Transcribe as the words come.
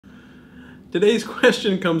Today's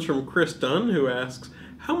question comes from Chris Dunn, who asks,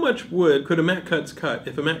 how much wood could a Matt Cutts cut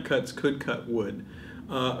if a Matt Cutts could cut wood?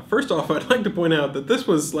 First off, I'd like to point out that this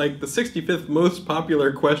was like the 65th most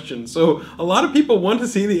popular question, so a lot of people want to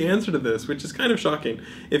see the answer to this, which is kind of shocking.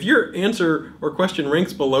 If your answer or question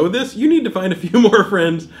ranks below this, you need to find a few more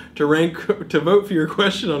friends to vote for your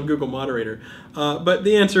question on Google Moderator. But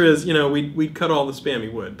the answer is, you know, we'd cut all the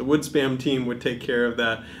spammy wood. The wood spam team would take care of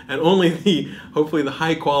that, and only hopefully the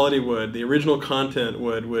high quality wood, the original content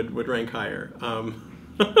wood, would rank higher.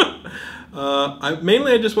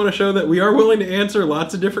 Mainly I just want to show that we are willing to answer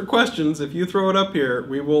lots of different questions. If you throw it up here,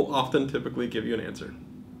 we will often typically give you an answer.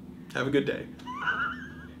 Have a good day.